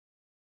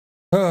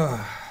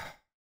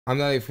I'm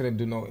not even finna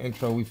do no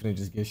intro. We finna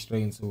just get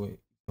straight into it. You know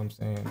what I'm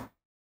saying?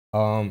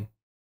 Um,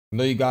 I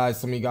know you guys,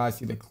 some of you guys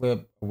see the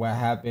clip of what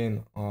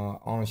happened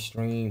on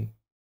stream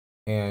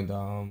and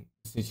the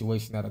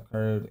situation that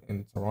occurred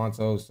in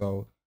Toronto.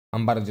 So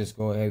I'm about to just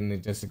go ahead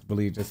and just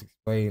really just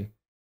explain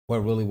what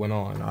really went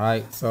on. All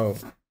right. So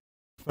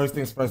first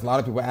things first, a lot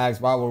of people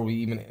ask why were we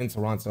even in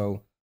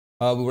Toronto?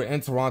 We were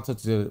in Toronto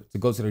to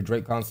go to the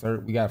Drake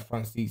concert. We got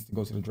front seats to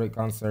go to the Drake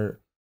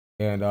concert,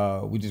 and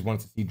we just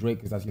wanted to see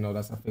Drake because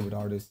that's our favorite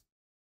artist.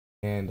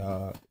 And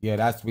yeah,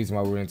 that's the reason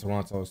why we were in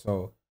Toronto.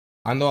 So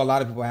I know a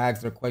lot of people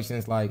ask their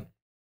questions like,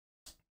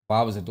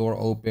 why was the door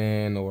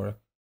open, or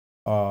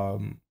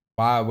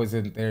why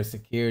wasn't there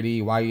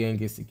security? Why you didn't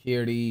get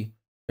security,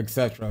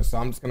 etc. So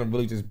I'm just gonna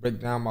really just break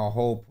down my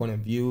whole point of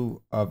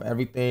view of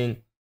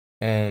everything,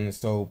 and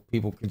so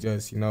people could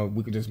just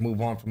we could just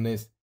move on from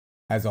this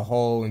as a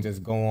whole and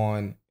just go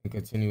on and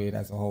continue it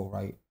as a whole,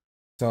 right?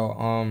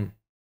 So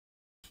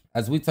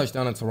as we touched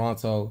down in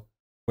Toronto,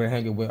 we're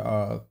hanging with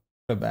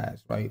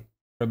Cribaz, right?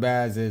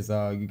 Cribaz is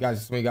some of you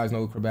guys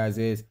know who Cribaz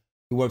is.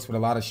 He works with a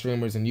lot of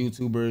streamers and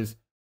YouTubers.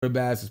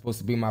 Cribaz is supposed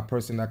to be my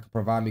person that could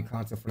provide me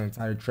content for the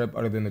entire trip,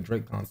 other than the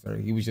Drake concert.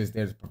 He was just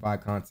there to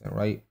provide content,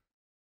 right?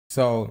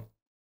 So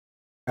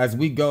as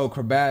we go,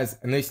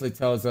 Cribaz initially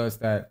tells us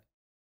that,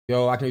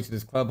 yo, I can reach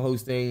this club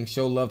hosting,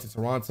 show love to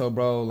Toronto,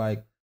 bro.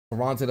 Like,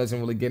 Toronto doesn't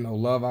really get no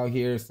love out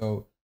here.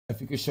 So if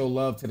you could show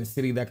love to the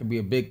city, that could be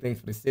a big thing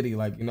for the city.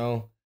 Like,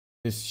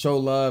 just show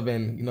love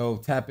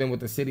and, tap in with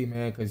the city,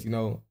 man. Cause,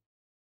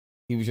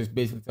 he was just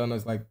basically telling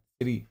us like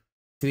city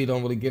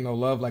don't really get no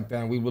love like that.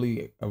 And we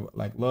really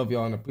like love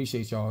y'all and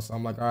appreciate y'all. So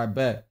I'm like, all right,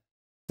 bet.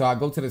 So I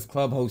go to this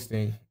club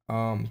hosting.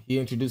 He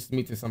introduced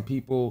me to some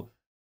people.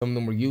 Some of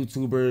them were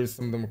YouTubers,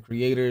 some of them were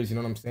creators, you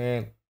know what I'm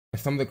saying?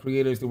 And some of the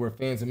creators that were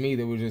fans of me,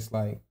 they were just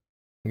like,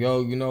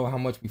 yo, you know how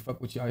much we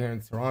fuck with y'all here in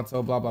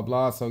Toronto, blah, blah,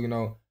 blah. So,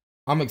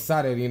 I'm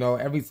excited,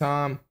 every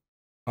time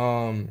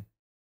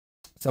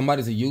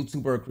somebody's a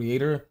YouTuber or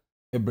creator,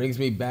 it brings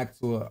me back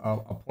to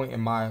a point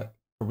in my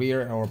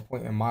career or a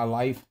point in my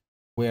life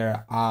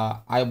where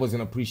I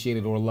wasn't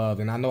appreciated or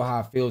loved. And I know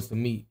how it feels to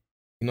meet,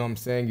 you know what I'm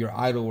saying, your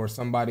idol or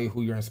somebody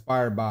who you're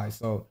inspired by.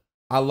 So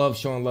I love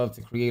showing love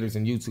to creators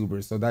and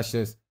YouTubers. So that's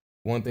just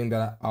one thing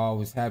that I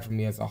always had for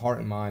me as a heart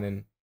and mind.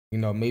 And,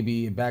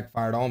 maybe it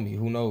backfired on me.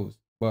 Who knows?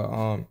 But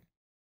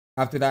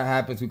after that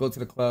happens, we go to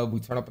the club,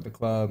 we turn up at the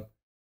club,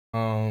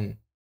 um,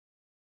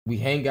 we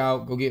hang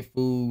out, go get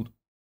food.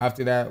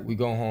 After that, we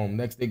go home.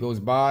 Next day goes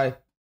by,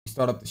 we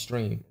start up the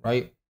stream,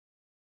 right?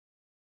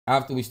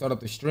 After we start up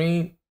the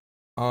stream,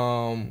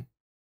 um,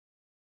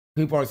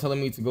 people are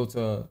telling me to go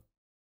to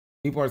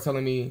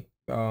Yorkdale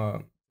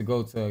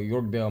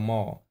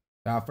Mall.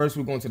 Now, at first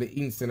we're going to the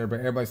Eaton Center, but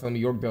everybody's telling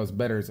me Yorkdale is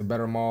better. It's a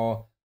better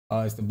mall.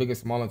 It's the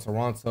biggest mall in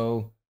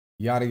Toronto.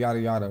 Yada yada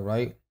yada,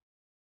 right?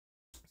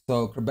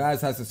 So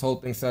Cribaz has this whole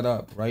thing set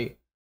up, right?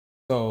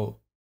 So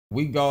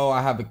we go.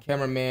 I have a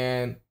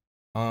cameraman,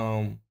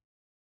 and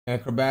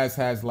Cribaz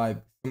has like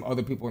some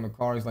other people in the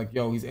car. He's like,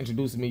 yo, he's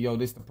introducing me. Yo,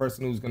 this is the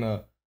person who's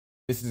gonna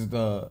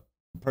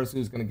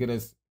get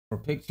us for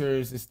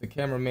pictures. This is the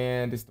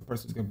cameraman. This is the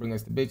person who's gonna bring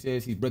us the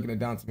bitches. He's breaking it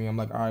down to me. I'm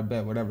like, all right,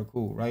 bet, whatever,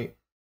 cool, right?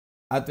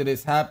 After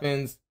this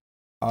happens,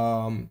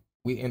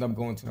 we end up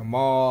going to the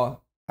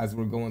mall. As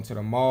we're going to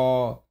the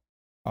mall,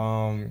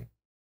 I'm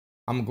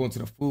going to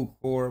the food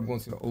court. I'm going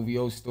to the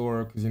OVO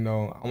store because I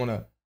want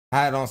to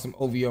add on some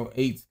OVO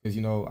 8s because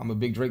I'm a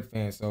big Drake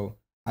fan. So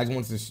I just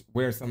wanted to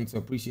wear something to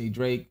appreciate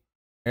Drake.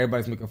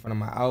 Everybody's making fun of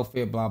my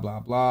outfit, blah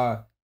blah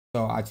blah.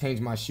 So I change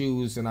my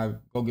shoes and I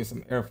go get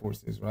some Air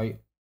Forces. Right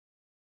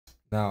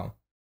now,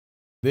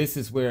 this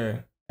is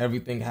where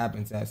everything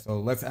happens at. So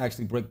let's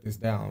actually break this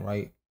down.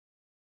 Right,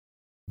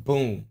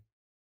 boom.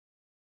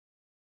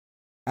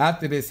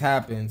 After this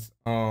happens,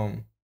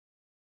 a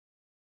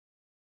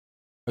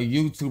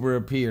YouTuber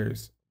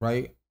appears,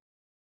 right?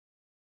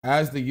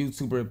 As the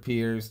YouTuber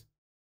appears,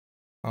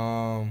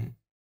 hold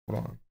on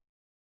 1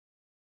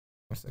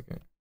 second.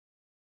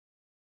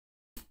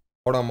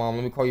 Hold on, mom.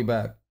 Let me call you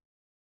back.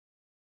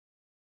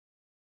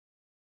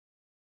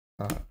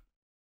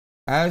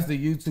 As the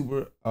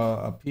YouTuber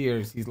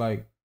appears, he's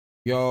like,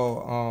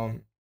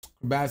 yo,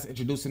 Bass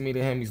introducing me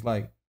to him. He's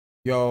like,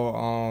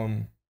 yo,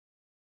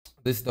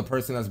 this is the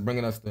person that's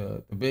bringing us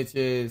the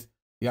bitches,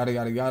 yada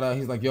yada yada.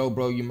 He's like, yo,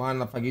 bro, you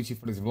mind if I get you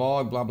for this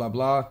vlog, blah blah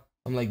blah.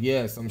 I'm like,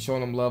 yes, I'm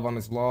showing him love on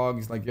this vlog.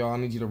 He's like, yo, I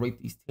need you to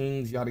rate these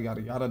things, yada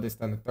yada yada, this,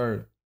 that, and the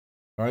third.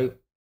 Right?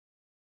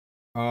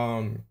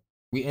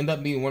 We end up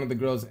meeting one of the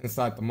girls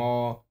inside the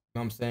mall. You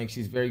know what I'm saying?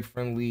 She's very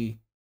friendly,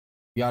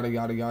 yada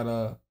yada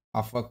yada.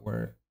 I fuck with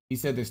her. He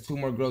said there's 2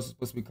 more girls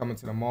supposed to be coming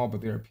to the mall,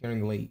 but they're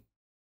appearing late.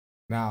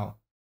 Now,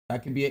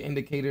 that could be an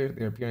indicator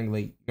they're appearing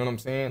late. You know what I'm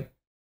saying?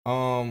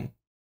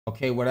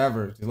 Okay,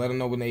 whatever. Just let them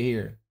know when they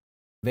here.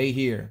 They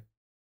here.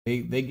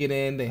 They get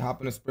in, they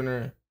hop in a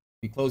Sprinter,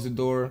 we close the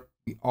door,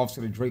 we off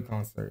to the Drake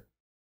concert.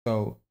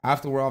 So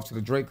after we're off to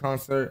the Drake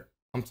concert,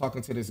 I'm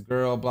talking to this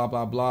girl, blah,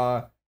 blah,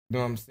 blah. You know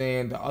what I'm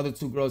saying? The other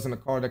 2 girls in the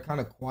car, they're kind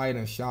of quiet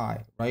and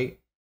shy, right?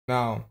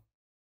 Now,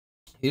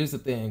 Here's the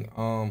thing.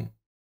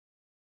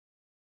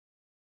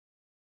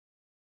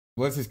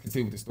 Let's just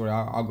continue with the story.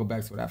 I'll go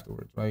back to it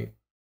afterwards, right?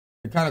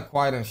 They're kind of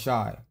quiet and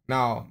shy.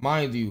 Now,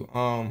 mind you,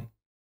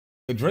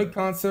 the Drake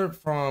concert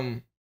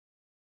from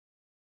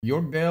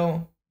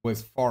Yorkdale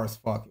was far as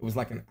fuck. It was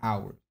like an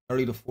hour,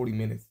 30 to 40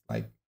 minutes.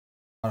 Like,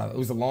 it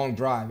was a long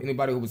drive.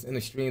 Anybody who was in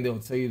the stream, they'll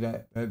tell you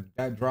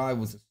that drive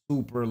was a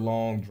super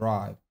long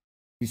drive.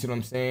 You see what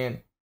I'm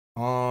saying?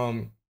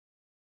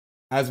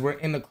 As we're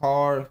in the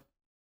car,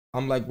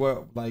 I'm like,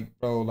 what, like,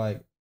 bro,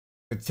 like,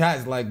 the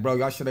chat's like,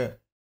 bro, I should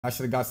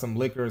have got some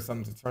liquor or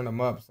something to turn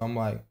them up. So I'm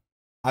like,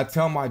 I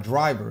tell my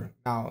driver,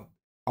 now,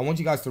 I want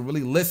you guys to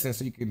really listen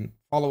so you can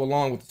follow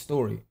along with the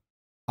story.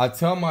 I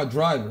tell my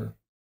driver,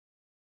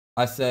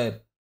 I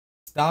said,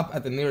 stop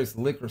at the nearest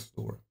liquor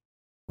store,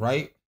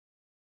 right?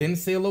 Didn't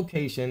say a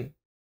location,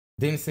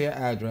 didn't say an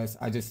address.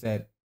 I just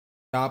said,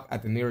 stop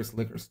at the nearest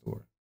liquor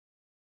store,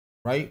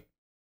 right?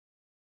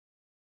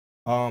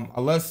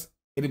 Unless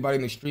anybody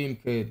in the stream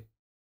could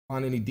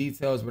find any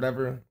details,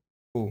 whatever,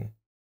 cool.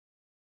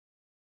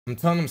 I'm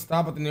telling them,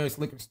 stop at the nearest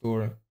liquor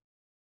store,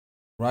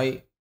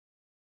 right?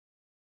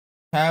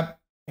 Cap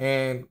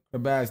and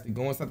Kabaz, they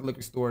go inside the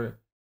liquor store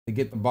to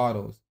get the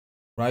bottles,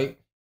 right?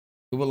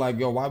 They were like,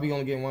 yo, why we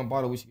only getting one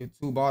bottle? We should get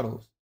 2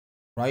 bottles,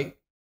 right?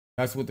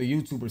 That's what the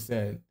YouTuber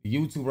said. The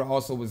YouTuber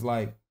also was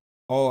like,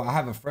 oh, I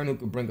have a friend who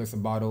could bring us a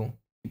bottle.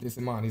 Keep this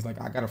in mind. He's like,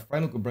 I got a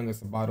friend who could bring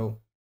us a bottle.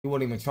 He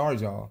won't even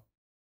charge y'all.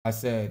 I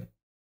said,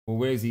 well,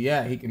 where's he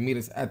at? He can meet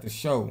us at the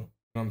show. You know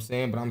what I'm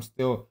saying? But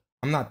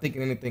I'm not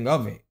thinking anything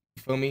of it.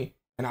 You feel me?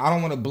 And I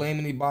don't want to blame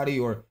anybody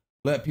or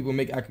let people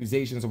make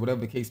accusations or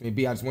whatever the case may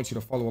be. I just want you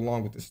to follow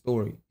along with the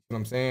story. You know what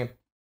I'm saying?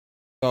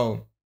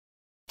 So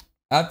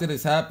after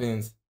this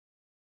happens,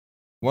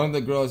 one of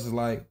the girls is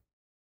like,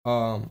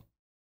 I'm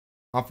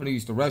finna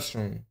use the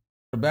restroom.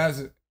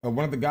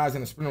 One of the guys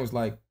in the Sprinter was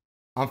like,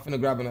 I'm finna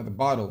grab another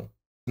bottle.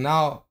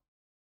 Now,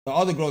 the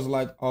other girls are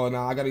like, oh,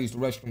 now I gotta use the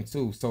restroom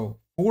too. So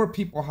 4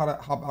 people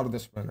hop out of the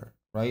Sprinter,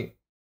 right?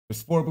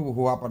 There's 4 people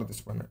who hop out of the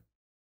Sprinter.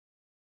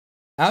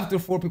 After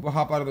 4 people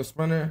hop out of the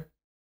Sprinter,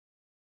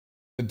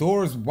 the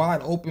door is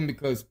wide open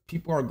because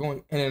people are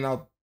going in and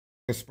out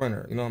the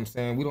Sprinter. You know what I'm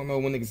saying? We don't know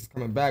when niggas is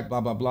coming back,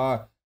 blah, blah,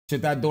 blah.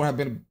 Should that door have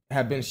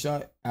been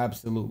shut?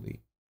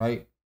 Absolutely,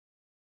 right?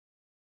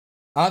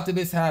 After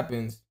this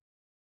happens,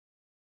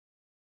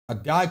 a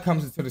guy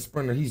comes into the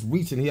Sprinter. He's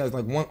reaching. He has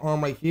like one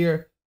arm right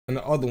here and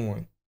the other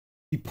one.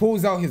 He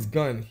pulls out his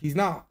gun. He's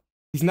not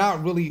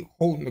really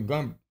holding the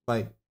gun.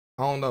 Like,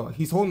 I don't know.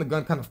 He's holding the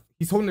gun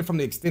he's holding it from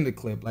the extended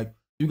clip. Like,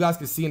 you guys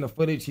can see in the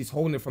footage, he's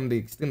holding it from the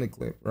extended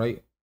clip,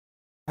 right?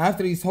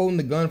 After he's holding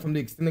the gun from the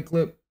extended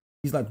clip,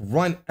 he's like,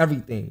 run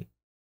everything.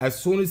 As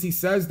soon as he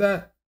says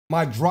that,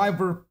 my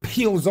driver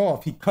peels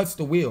off. He cuts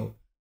the wheel.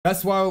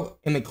 That's why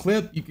in the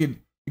clip, you could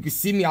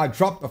see me, I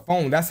dropped the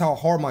phone. That's how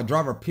hard my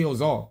driver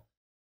peels off.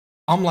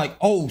 I'm like,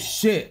 oh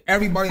shit.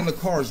 Everybody in the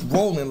car is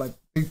rolling, like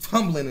they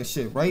tumbling and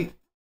shit, right?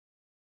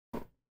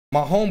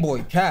 My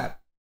homeboy,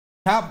 Cap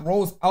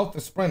rolls out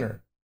the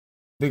Sprinter.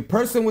 The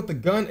person with the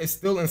gun is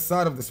still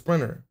inside of the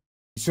Sprinter.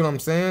 You see what I'm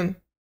saying?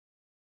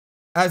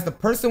 As the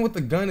person with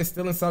the gun is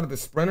still inside of the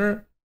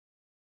Sprinter,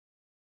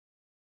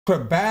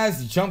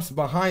 Kabaz jumps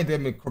behind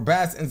him and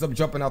Kabaz ends up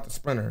jumping out the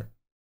Sprinter.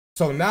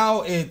 So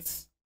now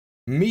it's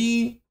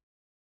me,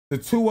 the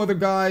 2 other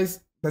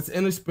guys that's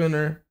in the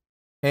Sprinter,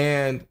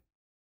 and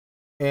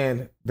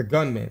the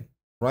gunman,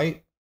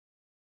 right?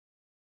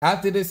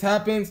 After this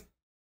happens,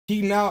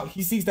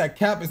 he sees that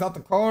Cap is out the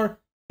car.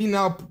 He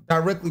now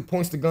directly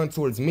points the gun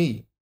towards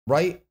me,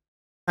 right?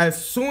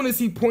 As soon as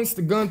he points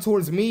the gun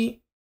towards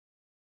me,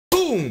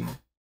 boom!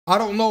 I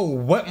don't know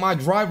what my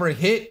driver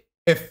hit.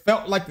 It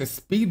felt like a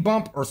speed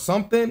bump or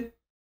something.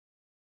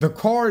 The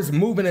car is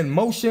moving in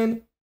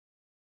motion.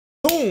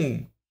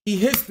 Boom! He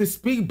hits the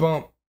speed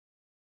bump.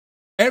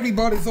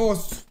 Everybody's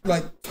all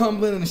like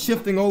tumbling and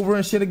shifting over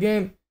and shit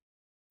again.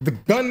 The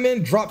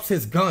gunman drops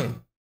his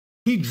gun.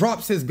 He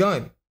drops his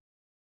gun.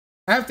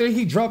 After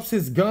he drops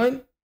his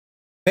gun,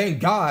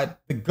 thank God,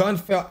 the gun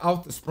fell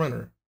out the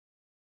Sprinter.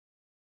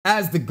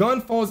 As the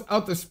gun falls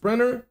out the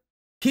Sprinter,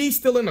 he's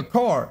still in the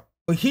car,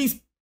 but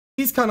he's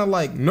kind of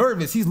like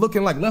nervous. He's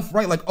looking like left,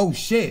 right, like, oh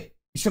shit.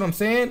 You see what I'm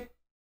saying?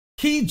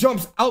 He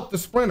jumps out the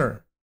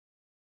Sprinter.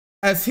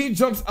 As he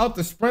jumps out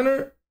the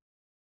Sprinter,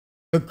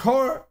 the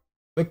car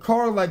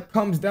like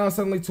comes down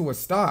suddenly to a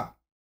stop.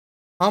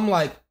 I'm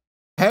like,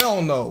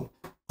 hell no.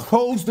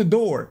 Close the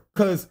door.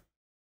 Cause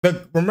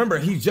remember,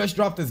 he just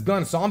dropped his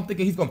gun. So I'm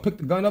thinking he's gonna pick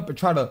the gun up and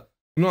try to,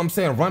 you know what I'm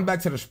saying, run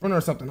back to the Sprinter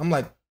or something. I'm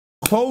like,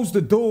 close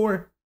the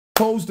door,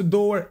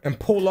 and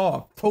pull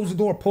off. Close the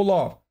door, pull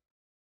off.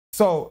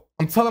 So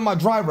I'm telling my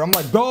driver, I'm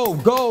like, go,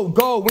 go,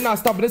 go. We're not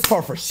stopping this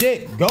car for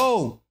shit.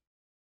 Go.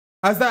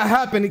 As that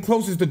happened, he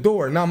closes the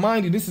door. Now,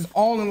 mind you, this is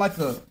all in like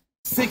a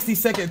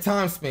 60-second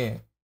time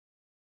span.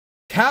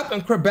 Cap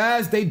and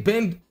Kabaz, they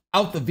been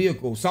out the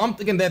vehicle. So I'm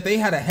thinking that they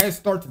had a head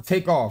start to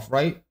take off,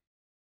 right?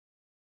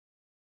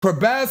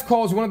 Kabaz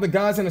calls one of the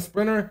guys in the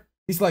Sprinter.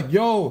 He's like,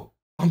 yo,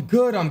 I'm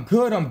good. I'm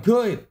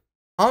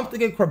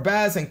thinking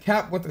Kabaz and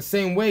Cap went the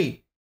same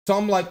way. So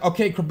I'm like,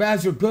 okay,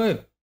 Krbaz, you're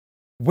good.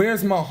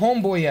 Where's my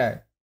homeboy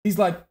at? He's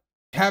like,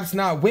 Cap's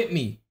not with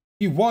me.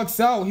 He walks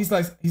out. He's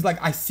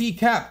like, I see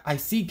Cap. I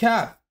see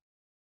Cap.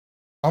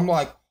 I'm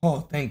like, oh,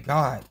 thank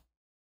God.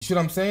 You see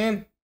what I'm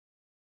saying?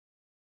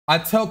 I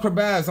tell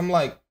Krbaz, I'm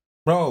like,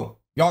 bro,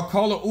 y'all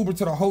call an Uber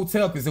to the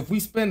hotel, because if we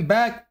spin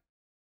back,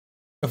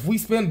 you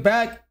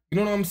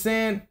know what I'm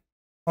saying?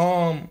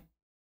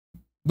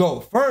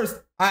 No,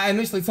 first, I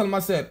initially tell him, I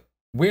said,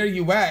 where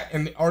you at?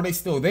 And are they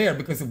still there?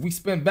 Because if we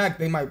spin back,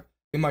 they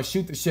might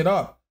shoot the shit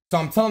up. So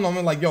I'm telling them,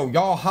 I'm like, yo,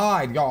 y'all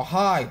hide,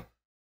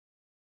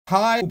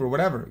 Uber,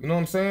 whatever. You know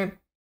what I'm saying?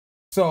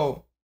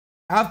 So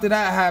after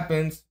that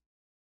happens,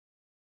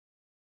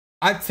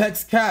 I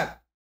text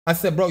Cap. I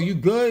said, bro, you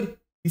good?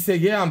 He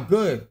said, yeah, I'm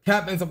good.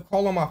 Cap ends up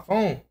calling my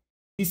phone.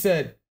 He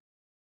said,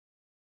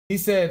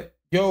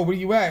 yo, where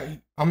you at?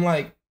 I'm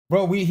like,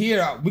 bro, we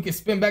here. We can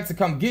spin back to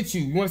come get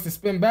you. You want us to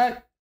spin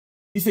back?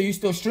 He said, you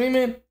still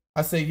streaming?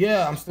 I said,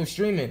 yeah, I'm still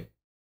streaming.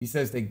 He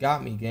says, they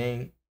got me,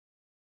 gang.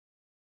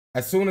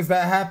 As soon as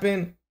that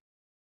happened,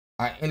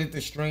 I ended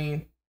the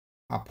stream.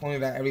 I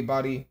pointed at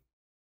everybody.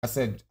 I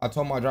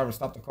told my driver,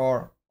 stop the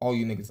car. All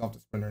you niggas off the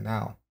Sprinter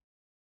now.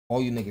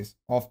 All you niggas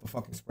off the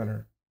fucking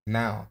Sprinter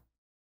now.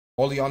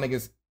 All of y'all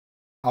niggas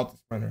out the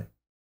Sprinter.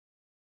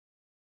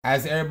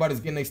 As everybody's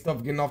getting their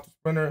stuff, getting off the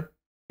Sprinter,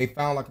 they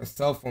found like a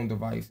cell phone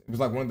device. It was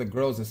like one of the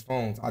girls'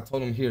 phones. I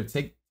told them, here,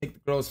 take the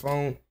girl's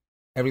phone.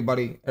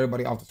 Everybody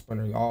off the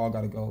Sprinter. Y'all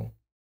gotta go.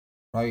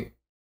 Right?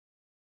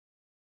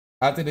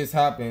 After this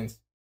happens,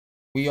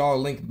 we all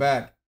link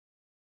back.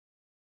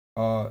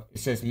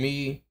 It's just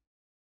me,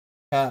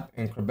 Cap,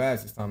 and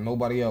Krbaz this time.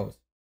 Nobody else.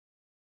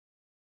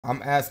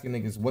 I'm asking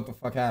niggas what the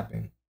fuck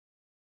happened.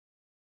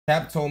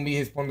 Cap told me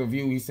his point of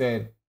view. He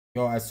said,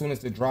 yo, as soon as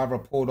the driver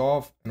pulled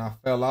off and I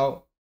fell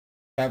out,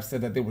 Cap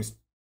said that there was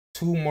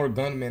 2 more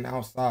gunmen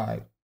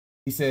outside.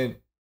 He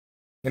said,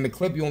 in the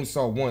clip you only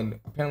saw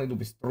 1. Apparently there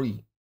was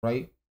 3,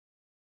 right?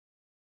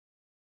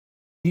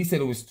 He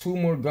said it was 2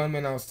 more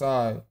gunmen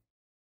outside.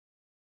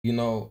 You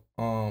know,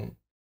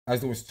 as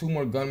there was 2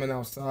 more gunmen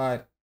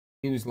outside,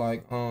 he was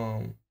like,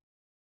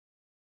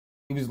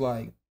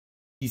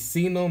 he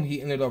seen them,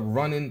 he ended up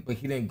running, but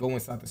he didn't go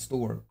inside the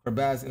store.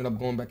 Krbaz ended up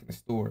going back in the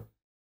store.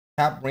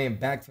 Cap ran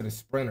back to the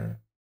Sprinter.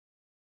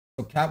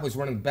 So Cap was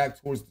running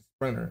back towards the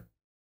Sprinter.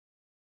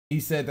 He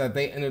said that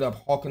they ended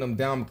up hawking him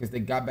down because they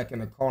got back in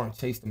the car and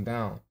chased him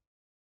down.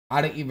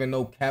 I didn't even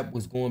know Cap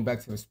was going back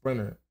to the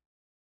Sprinter.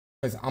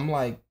 Because I'm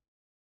like,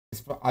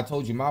 I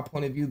told you my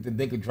point of view, the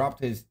nigga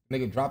dropped his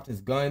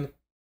gun.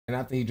 And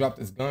after he dropped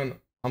his gun,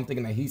 I'm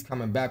thinking that he's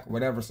coming back or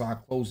whatever. So I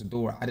closed the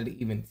door. I didn't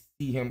even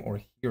see him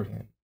or hear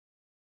him.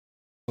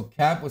 So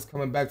Cap was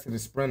coming back to the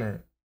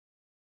Sprinter.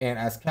 And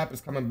as Cap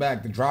is coming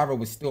back, the driver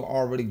was still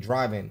already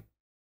driving.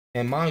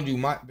 And mind you,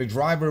 the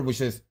driver was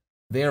just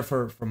there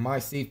for my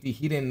safety.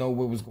 He didn't know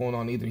what was going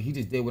on either. He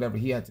just did whatever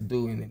he had to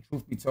do. And then,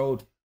 truth be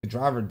told, the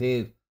driver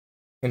did,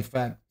 in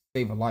fact,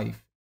 save a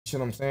life. You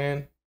know what I'm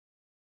saying?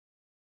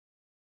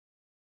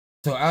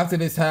 So after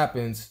this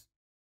happens,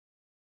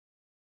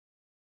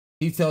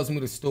 he tells me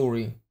the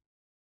story.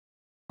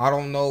 I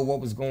don't know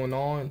what was going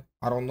on.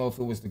 I don't know if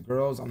it was the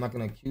girls. I'm not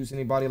going to accuse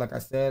anybody. Like I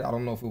said, I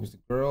don't know if it was the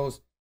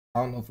girls.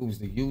 I don't know if it was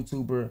the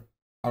YouTuber.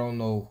 I don't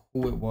know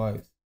who it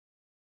was.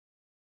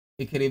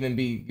 It could even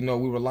be, you know,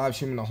 we were live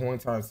streaming the whole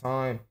entire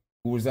time.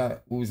 We was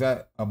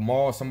at a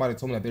mall. Somebody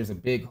told me that there's a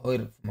big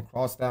hood from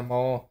across that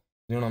mall.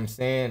 You know what I'm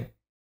saying?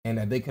 And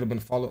that they could have been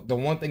followed. The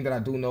one thing that I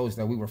do know is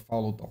that we were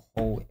followed the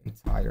whole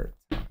entire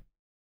time.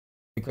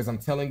 Because I'm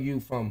telling you,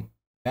 from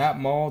that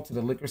mall to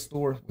the liquor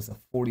store was a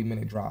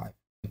 40-minute drive.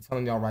 I'm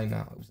telling y'all right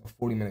now, it was a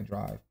 40-minute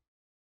drive.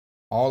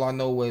 All I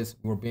know is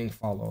we were being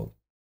followed.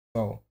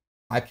 So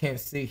I can't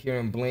sit here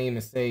and blame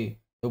and say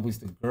it was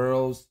the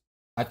girls.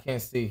 I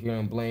can't sit here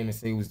and blame and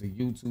say it was the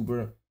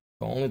YouTuber.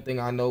 The only thing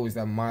I know is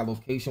that my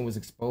location was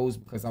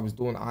exposed because I was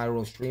doing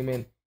IRL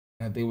streaming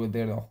and they were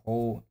there the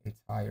whole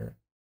entire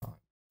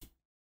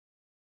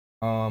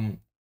time.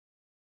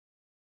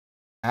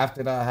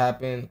 After that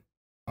happened,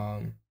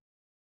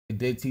 it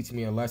did teach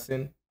me a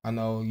lesson. I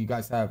know you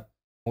guys have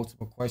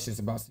multiple questions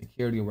about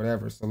security or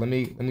whatever. So let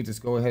me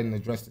just go ahead and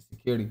address the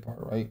security part,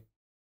 right?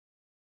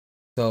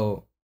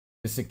 So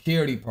the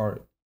security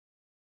part,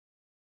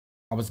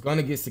 I was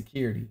gonna get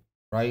security,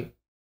 right?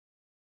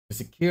 The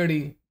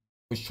security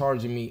was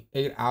charging me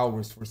 8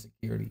 hours for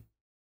security,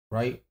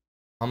 right?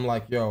 I'm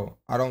like, yo,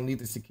 I don't need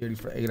the security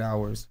for 8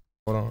 hours.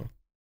 Hold on.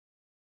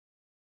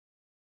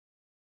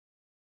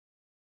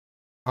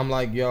 I'm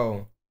like,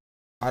 yo,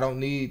 I don't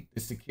need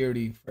the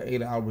security for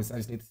 8 hours. I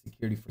just need the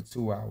security for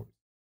 2 hours,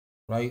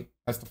 right?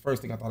 That's the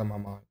first thing I thought in my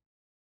mind.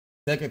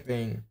 Second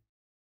thing,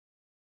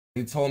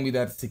 they told me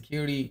that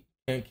security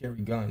can't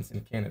carry guns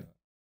in Canada.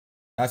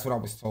 That's what I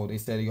was told. They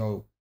said,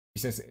 yo,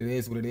 it's just, it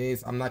is what it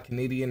is. I'm not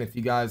Canadian. If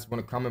you guys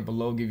want to comment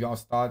below, give y'all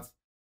thoughts.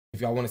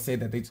 If y'all want to say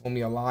that they told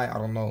me a lie, I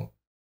don't know.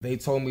 They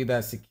told me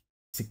that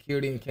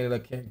security in Canada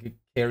can't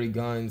carry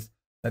guns,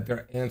 that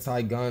they're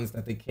anti-guns,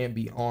 that they can't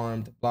be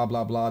armed, blah,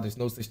 blah, blah. There's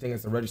no such thing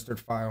as a registered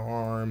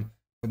firearm,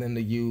 for them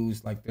to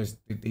use. Like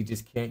they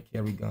just can't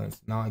carry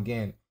guns. Now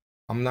again,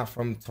 I'm not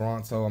from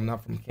Toronto. I'm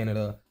not from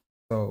Canada.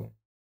 So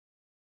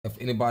if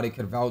anybody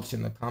could vouch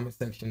in the comment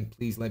section,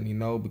 please let me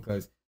know,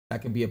 because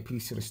that could be a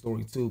piece of the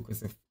story too.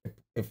 Because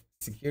if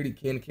security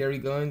can carry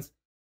guns,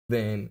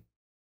 then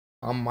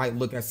I might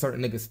look at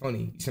certain niggas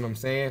funny. You see what I'm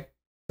saying?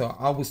 So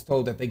I was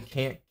told that they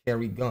can't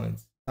carry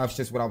guns. That's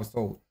just what I was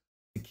told.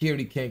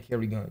 Security can't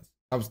carry guns.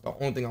 That was the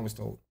only thing I was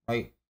told,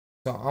 right?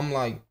 So I'm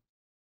like,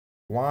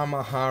 why am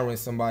I hiring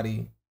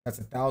somebody that's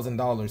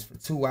 $1,000 for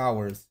 2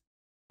 hours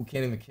who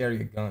can't even carry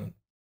a gun?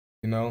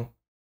 You know?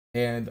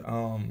 And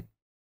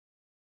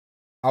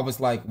I was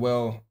like,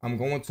 well, I'm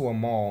going to a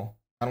mall.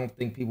 I don't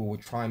think people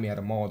would try me at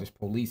a mall. There's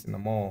police in the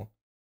mall.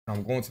 And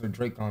I'm going to the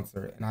Drake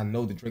concert, and I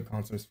know the Drake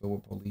concert is filled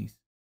with police.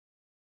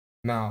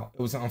 Now,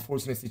 it was an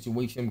unfortunate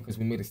situation because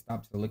we made a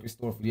stop to the liquor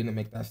store. If we didn't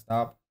make that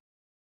stop,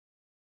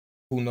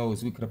 who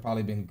knows? We could have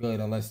probably been good,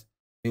 unless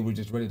they were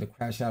just ready to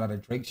crash out at a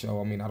Drake show.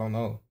 I mean, I don't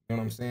know. You know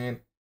what I'm saying?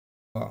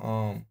 But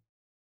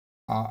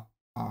I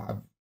I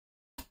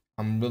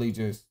I'm really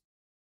just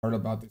hurt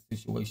about this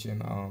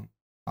situation.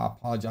 I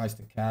apologize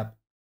to Cap.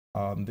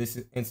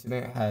 This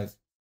incident has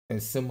a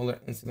similar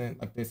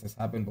incident like this has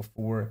happened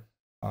before.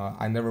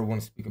 I never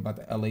want to speak about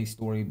the LA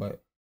story,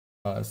 but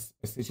a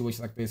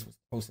situation like this was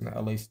close in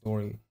the LA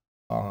story.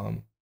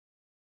 Um,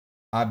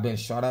 I've been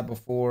shot at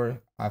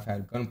before. I've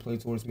had gunplay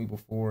towards me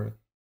before,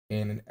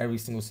 and in every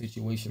single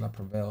situation I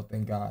prevailed.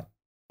 Thank God.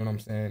 You know what I'm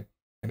saying?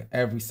 In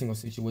every single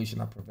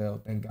situation I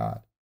prevailed. Thank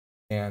God.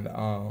 And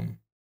I'm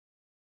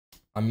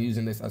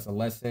using this as a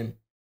lesson.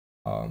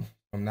 From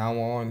now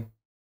on,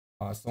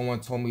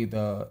 someone told me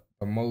the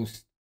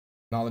most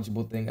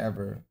knowledgeable thing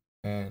ever,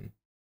 and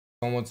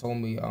someone told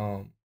me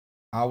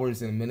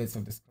hours and minutes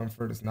of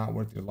discomfort is not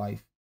worth your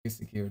life. Get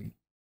security.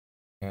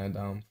 And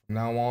from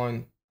now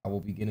on, I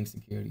will be getting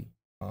security.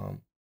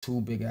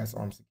 Two big ass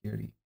armed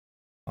security.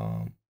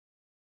 Um,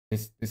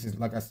 this is,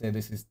 like I said,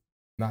 this is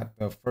not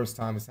the first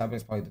time it's happened.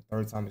 It's probably the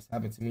third time it's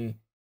happened to me.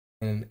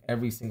 And in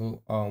every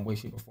single way,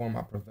 shape, or form,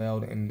 I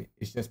prevailed. And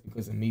it's just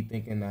because of me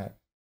thinking that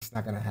it's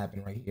not gonna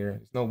happen right here.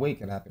 There's no way it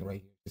can happen right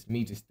here. It's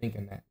me just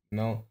thinking that, you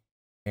know.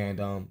 And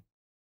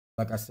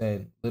like I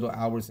said, little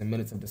hours and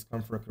minutes of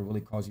discomfort could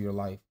really cause you your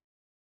life.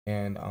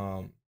 And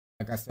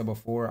like I said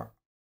before,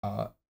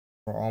 uh,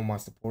 for all my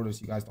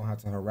supporters, you guys don't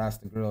have to harass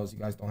the girls. You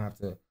guys don't have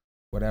to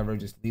whatever.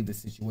 Just leave the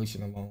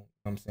situation alone. You know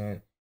what I'm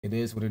saying? It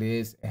is what it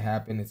is. It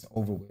happened. It's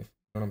over with.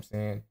 You know what I'm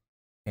saying?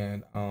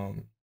 And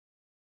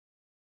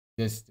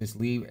just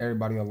leave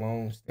everybody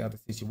alone. Stay out the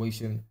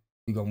situation.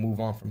 We gonna move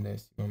on from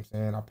this. You know what I'm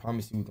saying? I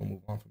promise you, we gonna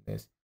move on from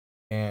this.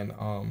 And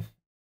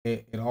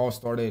it all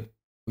started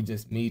with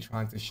just me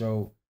trying to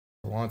show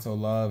Toronto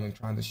love and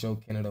trying to show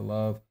Canada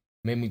love.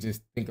 Made me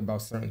just think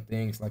about certain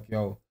things like,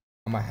 yo,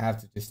 I'm gonna have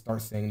to just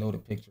start saying no to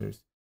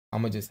pictures.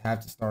 I'm gonna just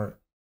have to start,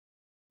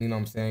 you know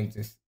what I'm saying?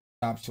 Just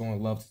stop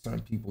showing love to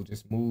certain people.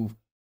 Just move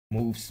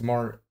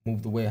smart,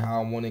 move the way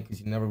how I want it, because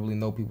you never really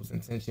know people's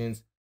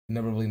intentions. You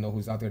never really know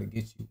who's out there to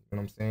get you. You know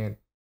what I'm saying?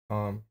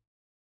 Um,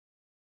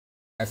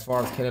 as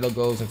far as Canada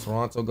goes and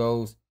Toronto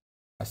goes,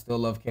 I still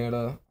love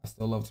Canada. I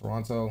still love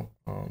Toronto.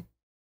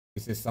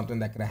 It's just something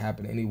that could have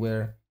happened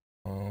anywhere.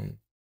 Um,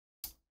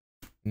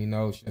 you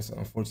know, it's just an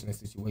unfortunate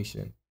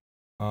situation.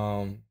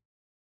 Um,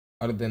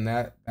 Other than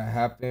that, that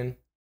happened.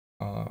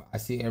 I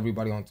see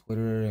everybody on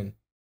Twitter and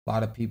a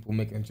lot of people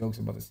making jokes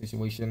about the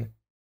situation,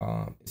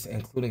 it's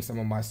including some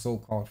of my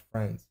so-called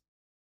friends,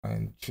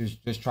 and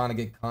just trying to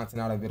get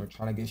content out of it or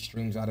trying to get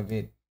streams out of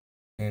it.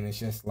 And it's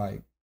just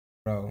like,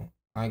 bro,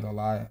 I ain't gonna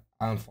lie.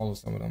 I unfollow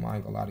some of them. I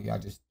ain't gonna lie to you. I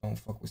just don't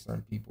fuck with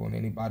certain people. And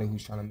anybody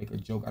who's trying to make a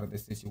joke out of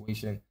this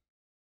situation,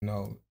 you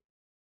know,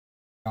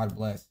 God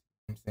bless.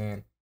 You know what I'm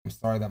saying? I'm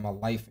sorry that my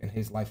life and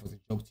his life was a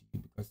joke to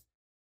you, because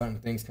certain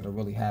things could have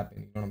really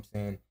happened. You know what I'm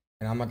saying?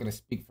 And I'm not gonna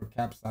speak for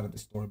Cap's side of the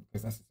story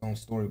because that's his own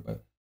story,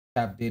 but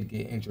Cap did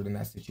get injured in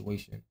that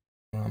situation.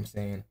 You know what I'm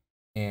saying?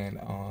 And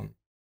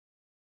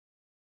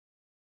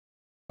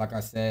like I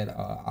said,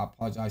 I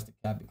apologize to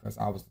Cap because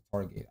I was the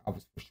target. I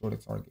was for sure the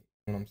target.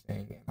 You know what I'm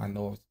saying? And I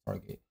know I was the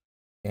target.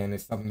 And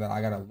it's something that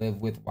I gotta live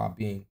with while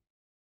being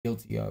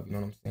guilty of. You know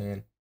what I'm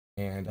saying?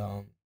 And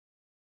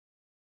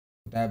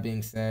with that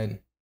being said,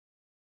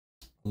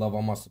 I love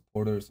all my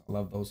supporters. I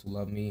love those who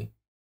love me.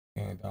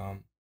 And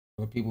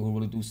for the people who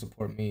really do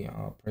support me,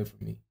 pray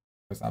for me,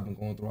 because I've been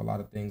going through a lot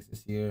of things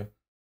this year.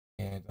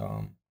 And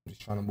I'm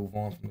just trying to move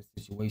on from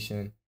the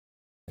situation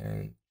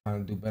and trying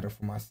to do better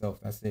for myself.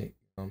 That's it.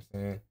 You know what I'm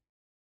saying?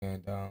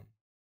 And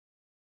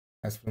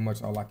that's pretty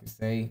much all I can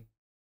say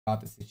about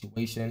the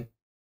situation.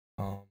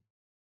 Um,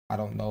 I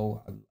don't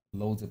know.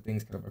 Loads of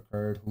things could have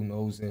occurred. Who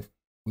knows if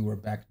we were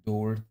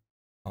backdoored?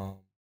 Um,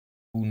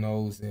 who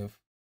knows if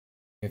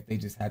they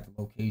just had the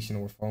location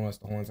or were following us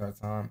the whole entire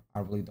time?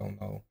 I really don't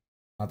know.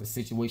 The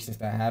situations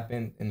that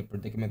happened and the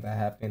predicament that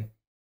happened,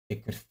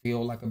 it could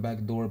feel like a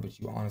backdoor, but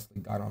you honestly,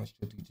 God honest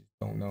truth, you just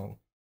don't know.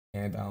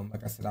 And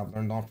like I said, I've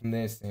learned on from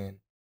this, and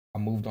I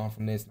moved on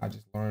from this, and I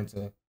just learned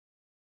to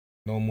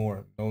no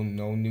more, no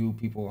new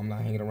people. I'm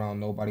not hanging around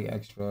nobody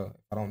extra.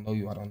 If I don't know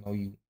you, I don't know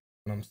you.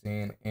 You know what I'm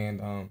saying?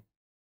 And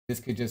this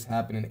could just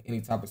happen in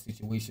any type of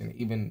situation.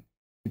 Even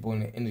people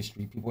in the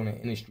industry,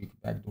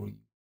 could backdoor you.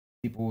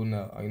 People in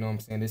the, you know what I'm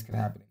saying? This could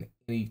happen in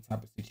any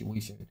type of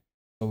situation.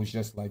 So it's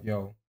just like,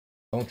 yo,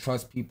 don't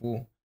trust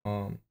people.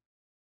 Don't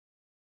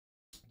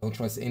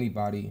trust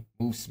anybody.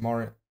 Move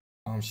smart.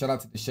 Shout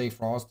out to the Shay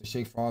Frost. The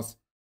Shay Frost.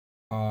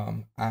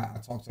 I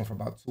talked to him for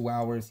about 2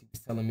 hours. He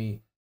was telling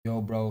me, yo,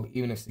 bro,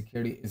 even if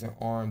security isn't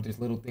armed, there's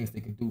little things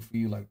they could do for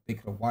you. Like they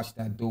could have watched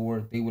that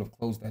door. They would have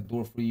closed that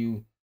door for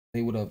you.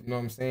 They would have, you know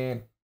what I'm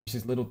saying? It's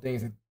just little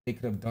things that they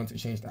could have done to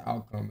change the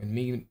outcome. And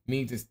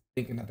me just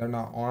thinking that they're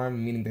not armed,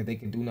 meaning that they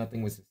can do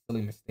nothing, was a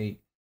silly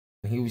mistake.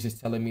 And he was just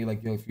telling me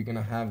like, yo, if you're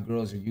gonna have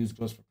girls or use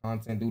girls for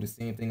content, do the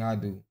same thing I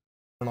do.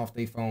 Turn off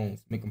their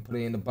phones, make them put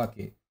it in the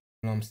bucket.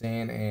 You know what I'm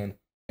saying? And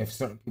if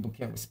certain people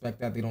can't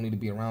respect that, they don't need to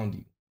be around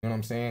you. You know what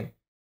I'm saying?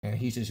 And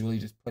he's just really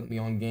just putting me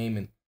on game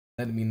and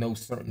letting me know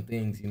certain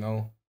things, you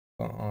know.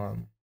 But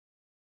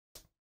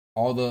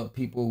all the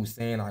people who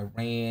saying I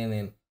ran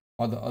and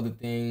all the other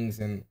things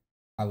and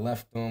I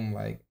left them,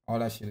 like all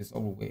that shit is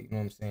over with. You know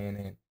what I'm saying?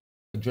 And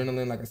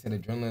adrenaline, like I said,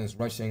 adrenaline is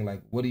rushing.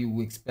 Like, what do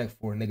you expect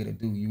for a nigga to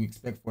do? You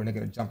expect for a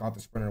nigga to jump out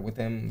the sprinter with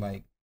him?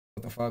 Like,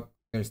 what the fuck?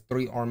 There's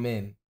 3 armed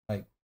men.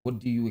 Like, what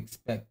do you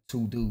expect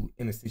to do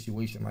in a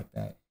situation like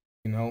that?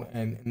 You know?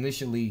 And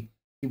initially,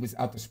 he was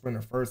out the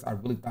sprinter first. I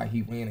really thought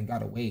he ran and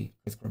got away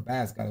because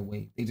Crabaz got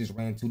away. They just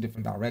ran 2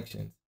 different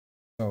directions.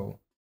 So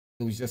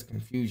it was just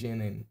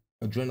confusion and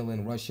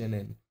adrenaline rushing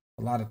and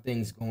a lot of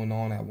things going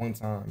on at one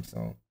time.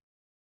 So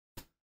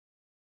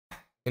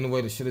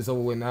anyway, the shit is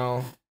over with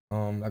now.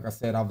 Like I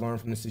said, I've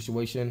learned from the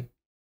situation.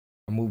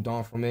 I moved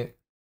on from it,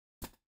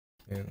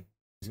 and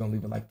just gonna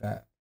leave it like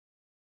that.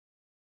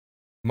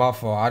 My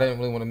fault. I didn't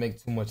really want to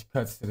make too much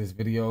cuts to this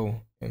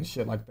video and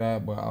shit like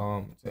that. But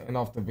to end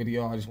off the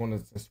video, I just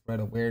wanted to spread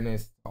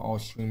awareness to all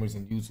streamers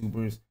and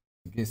YouTubers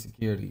to get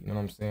security. You know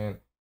what I'm saying?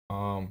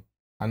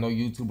 I know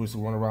YouTubers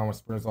who run around with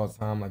sprinters all the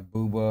time, like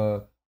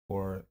Booba,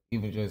 or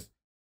even just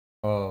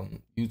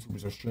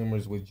YouTubers or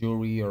streamers with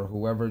jewelry or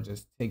whoever.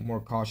 Just take more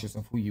cautious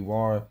of who you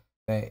are.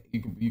 That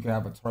you could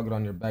have a target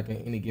on your back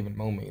at any given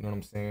moment. You know what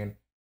I'm saying?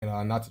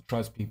 And not to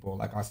trust people.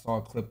 Like I saw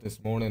a clip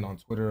this morning on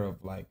Twitter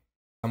of like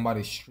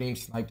somebody stream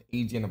sniped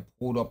agent and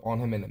pulled up on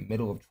him in the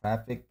middle of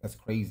traffic. That's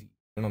crazy.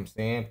 You know what I'm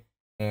saying?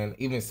 And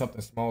even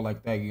something small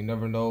like that, you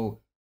never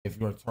know if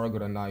you're a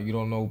target or not. You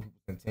don't know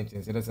people's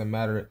intentions. It doesn't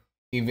matter.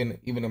 Even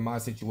in my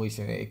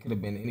situation, it could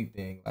have been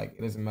anything. Like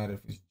it doesn't matter if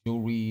it's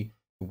jewelry,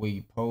 the way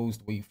you post,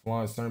 the way you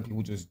flaunt. Certain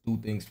people just do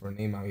things for a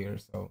name out here.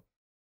 So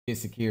get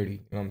security.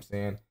 You know what I'm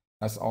saying?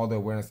 That's all the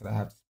awareness that I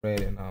have to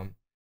spread. And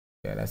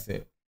yeah, that's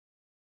it.